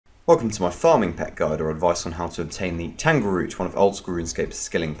Welcome to my farming pet guide or advice on how to obtain the Tangleroot, one of Old School RuneScape's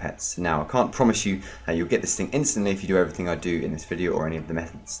skilling pets. Now I can't promise you you'll get this thing instantly if you do everything I do in this video or any of the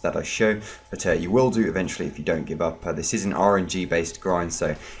methods that I show, but you will do eventually if you don't give up. This is an RNG based grind,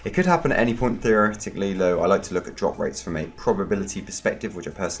 so it could happen at any point theoretically, though I like to look at drop rates from a probability perspective, which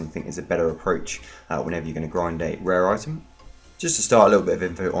I personally think is a better approach whenever you're going to grind a rare item. Just to start, a little bit of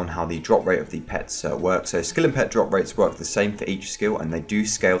info on how the drop rate of the pets work. So skill and pet drop rates work the same for each skill, and they do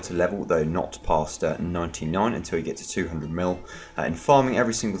scale to level, though not past 99 until you get to 200 mil. In farming,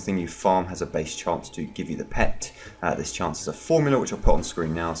 every single thing you farm has a base chance to give you the pet. This chance is a formula which I'll put on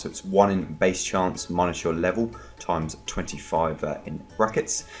screen now, so it's 1 in base chance minus your level times 25 in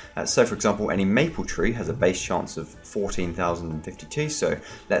brackets. So for example, any maple tree has a base chance of 14,052, so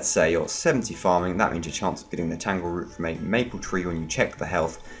let's say you're 70 farming, that means your chance of getting the Tangleroot from a maple tree when you check the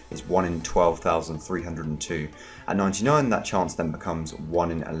health is 1 in 12,302. At 99, that chance then becomes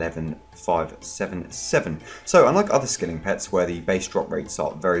 1 in 11,577. So unlike other skilling pets where the base drop rates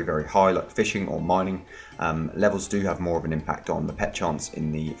are very, very high, like fishing or mining, levels do have more of an impact on the pet chance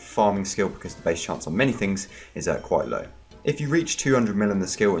in the farming skill, because the base chance on many things is quite low. If you reach 200 mil in the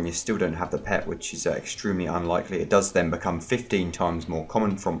skill and you still don't have the pet, which is extremely unlikely, it does then become 15 times more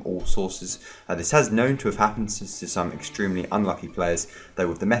common from all sources. This has known to have happened to some extremely unlucky players, though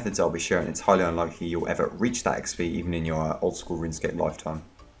with the methods I'll be sharing, it's highly unlikely you'll ever reach that XP even in your Old School RuneScape lifetime.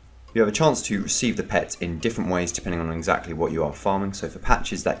 You have a chance to receive the pet in different ways depending on exactly what you are farming. So for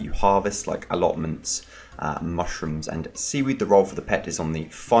patches that you harvest, like allotments, mushrooms and seaweed, the roll for the pet is on the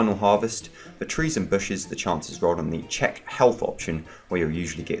final harvest. For trees and bushes, the chance is rolled on the check health option, where you'll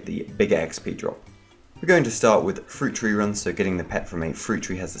usually get the bigger XP drop. We're going to start with fruit tree runs, so getting the pet from a fruit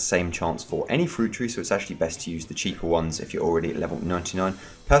tree has the same chance for any fruit tree, so it's actually best to use the cheaper ones if you're already at level 99.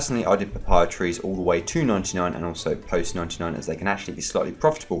 Personally, I did papaya trees all the way to 99 and also post 99, as they can actually be slightly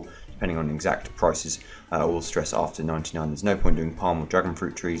profitable depending on exact prices. I will stress after 99 there's no point doing palm or dragon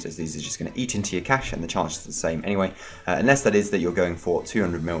fruit trees, as these are just going to eat into your cash and the chances are the same anyway, unless that is that you're going for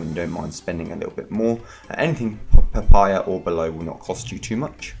 200 mil and you don't mind spending a little bit more. Anything papaya or below will not cost you too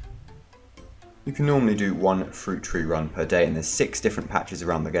much. You can normally do 1 fruit tree run per day, and there's 6 different patches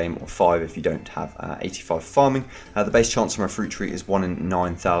around the game, or 5 if you don't have 85 farming. The base chance from a fruit tree is 1 in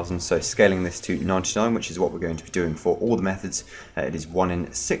 9,000, so scaling this to 99, which is what we're going to be doing for all the methods, it is 1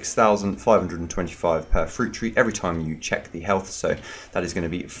 in 6,525 per fruit tree every time you check the health, so that is going to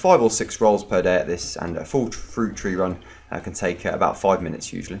be 5 or 6 rolls per day at this, and a full fruit tree run can take about 5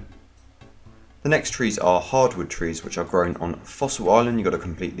 minutes usually. The next trees are hardwood trees, which are grown on Fossil Island. You've got to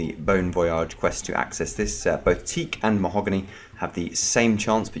complete the Bone Voyage quest to access this. Both teak and mahogany have the same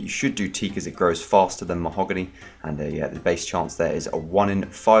chance, but you should do teak as it grows faster than mahogany, and the base chance there is a 1 in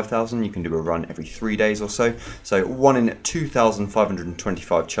 5,000. You can do a run every 3 days or so. So 1 in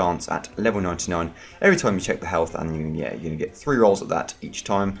 2,525 chance at level 99 every time you check the health, and you're going to get 3 rolls at that each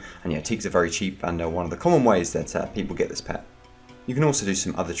time. And yeah, teaks are very cheap and one of the common ways that people get this pet. You can also do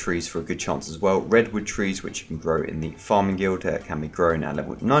some other trees for a good chance as well. Redwood trees, which you can grow in the farming guild, can be grown at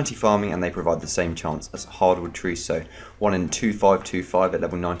level 90 farming, and they provide the same chance as hardwood trees, so 1 in 2525 at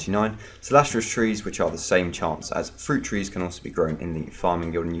level 99. Celastrous trees, which are the same chance as fruit trees, can also be grown in the farming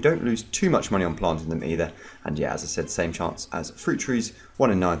guild, and you don't lose too much money on planting them either. And yeah, as I said, same chance as fruit trees,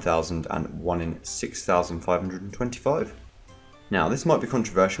 1 in 9,000 and 1 in 6,525. Now, this might be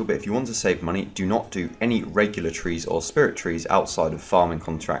controversial, but if you want to save money, do not do any regular trees or spirit trees outside of farming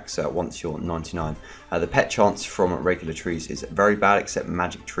contracts once you're 99. The pet chance from regular trees is very bad, except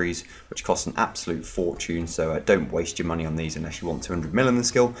magic trees, which cost an absolute fortune, so don't waste your money on these unless you want 200 mil in the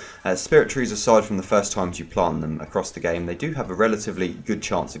skill. Spirit trees, aside from the first times you plant them across the game, they do have a relatively good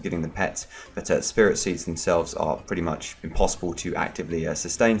chance of getting the pet, but spirit seeds themselves are pretty much impossible to actively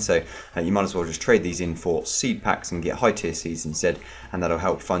sustain, so you might as well just trade these in for seed packs and get high tier seeds instead, and that'll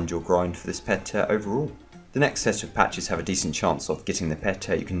help fund your grind for this pet overall. The next set of patches have a decent chance of getting the pet.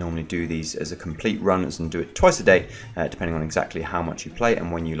 You can normally do these as a complete run and do it twice a day, depending on exactly how much you play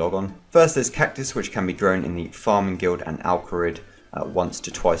and when you log on. First, there's cactus, which can be grown in the farming guild, and alcarid once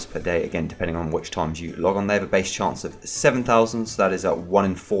to twice per day, again depending on which times you log on. They have a base chance of 7,000, so that is a 1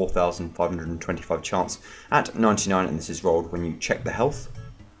 in 4,525 chance at 99, and this is rolled when you check the health.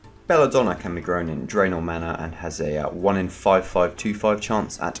 Belladonna can be grown in Draenor Manor and has a 1 in 5,525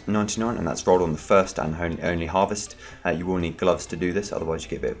 chance at 99, and that's rolled on the first and only harvest. You will need gloves to do this, otherwise you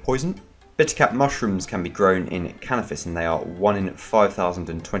get a bit of poison. Bittercap mushrooms can be grown in Canifis, and they are 1 in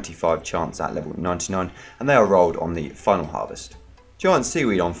 5,025 chance at level 99, and they are rolled on the final harvest. Giant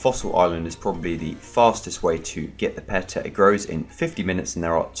seaweed on Fossil Island is probably the fastest way to get the pet. It grows in 50 minutes and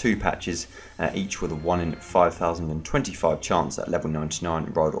there are 2 patches, each with a 1 in 5,025 chance at level 99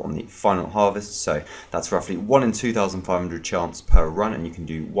 right on the final harvest. So that's roughly 1 in 2,500 chance per run, and you can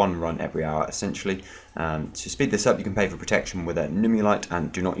do 1 run every hour essentially. To speed this up, you can pay for protection with a Numulite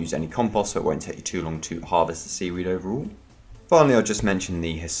and do not use any compost, so it won't take you too long to harvest the seaweed overall. Finally, I'll just mention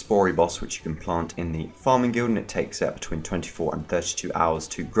the Hespori boss, which you can plant in the farming guild, and it takes between 24 and 32 hours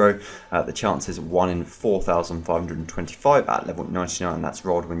to grow. The chance is 1 in 4,525 at level 99, and that's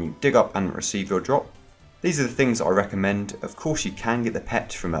rolled when you dig up and receive your drop. These are the things I recommend. Of course, you can get the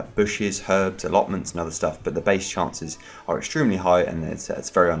pet from bushes, herbs, allotments and other stuff, but the base chances are extremely high, and it's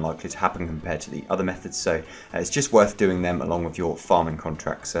very unlikely to happen compared to the other methods, so it's just worth doing them along with your farming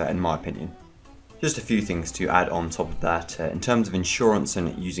contracts, in my opinion. Just a few things to add on top of that. In terms of insurance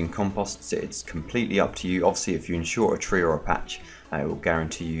and using composts, it's completely up to you. Obviously, if you insure a tree or a patch, it will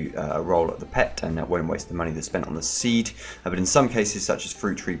guarantee you a roll at the pet, and that won't waste the money that's spent on the seed. But in some cases, such as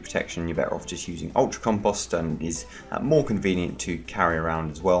fruit tree protection, you're better off just using ultra compost, and is more convenient to carry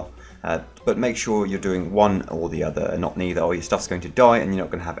around as well. But make sure you're doing one or the other and not neither, or your stuff's going to die and you're not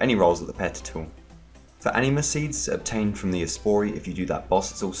going to have any rolls at the pet at all. For anima seeds obtained from the Iasor, if you do that boss,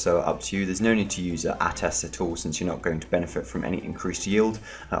 it's also up to you. There's no need to use Atas at all, since you're not going to benefit from any increased yield.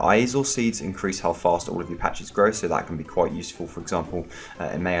 Iasor seeds increase how fast all of your patches grow, so that can be quite useful. For example,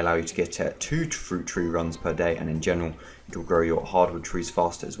 it may allow you to get 2 fruit tree runs per day, and in general it will grow your hardwood trees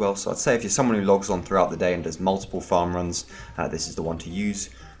faster as well. So I'd say if you're someone who logs on throughout the day and does multiple farm runs, this is the one to use.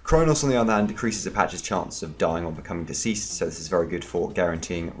 Kronos, on the other hand, decreases a patch's chance of dying or becoming deceased, so this is very good for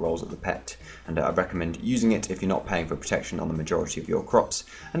guaranteeing rolls at the pet, and I recommend using it if you're not paying for protection on the majority of your crops,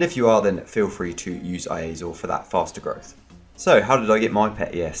 and if you are, then feel free to use Iasor for that faster growth. So, how did I get my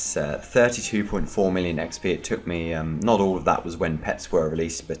pet? Yes, 32.4 million XP it took me. Not all of that was when pets were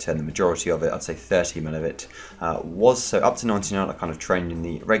released, but the majority of it, I'd say 30 mil of it, was. So up to 99 I kind of trained in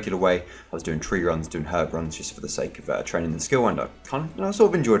the regular way. I was doing tree runs, doing herb runs just for the sake of training the skill, and I sort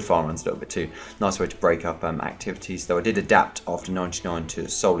of enjoyed farm runs a little bit too. Nice way to break up activities, though I did adapt after 99 to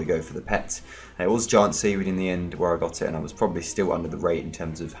solely go for the pets. It was giant seaweed in the end where I got it, and I was probably still under the rate in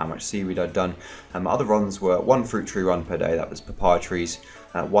terms of how much seaweed I'd done. Other runs were 1 fruit tree run per day, that was papaya trees,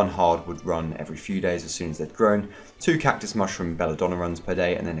 1 hardwood run every few days as soon as they'd grown, 2 cactus mushroom belladonna runs per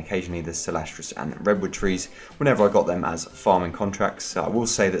day, and then occasionally the celestris and redwood trees whenever I got them as farming contracts. I will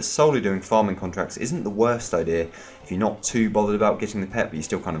say that solely doing farming contracts isn't the worst idea if you're not too bothered about getting the pet, but you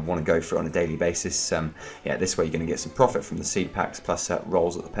still kind of want to go for it on a daily basis. Yeah, this way you're going to get some profit from the seed packs plus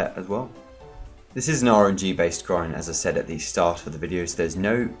rolls at the pet as well. This is an RNG based grind, as I said at the start of the video, so there's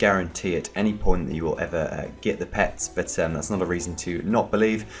no guarantee at any point that you will ever get the pets, but that's not a reason to not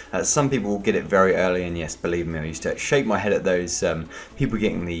believe. Some people will get it very early, and yes, believe me, I used to shake my head at those people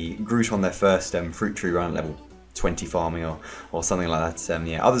getting the Groot on their first fruit tree run at level 20 farming or something like that.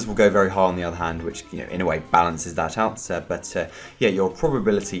 Yeah, others will go very high on the other hand, which in a way balances that out. Yeah, your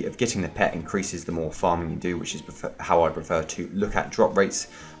probability of getting the pet increases the more farming you do, which is how I prefer to look at drop rates.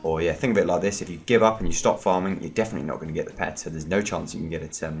 Or yeah, think of it like this: if you give up and you stop farming, you're definitely not going to get the pet, so there's no chance you can get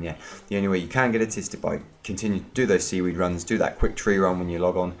it. Yeah, the only way you can get it is to continue to do those seaweed runs, do that quick tree run when you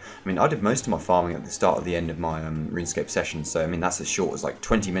log on. I mean, I did most of my farming at the start of the end of my RuneScape session, so I mean that's as short as like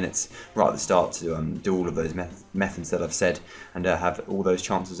 20 minutes right at the start to do all of those methods that I've said, and have all those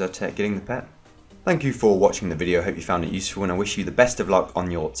chances at getting the pet. Thank you for watching the video, I hope you found it useful, and I wish you the best of luck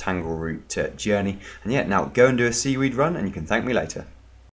on your Tangleroot journey. And yeah, now go and do a seaweed run and you can thank me later.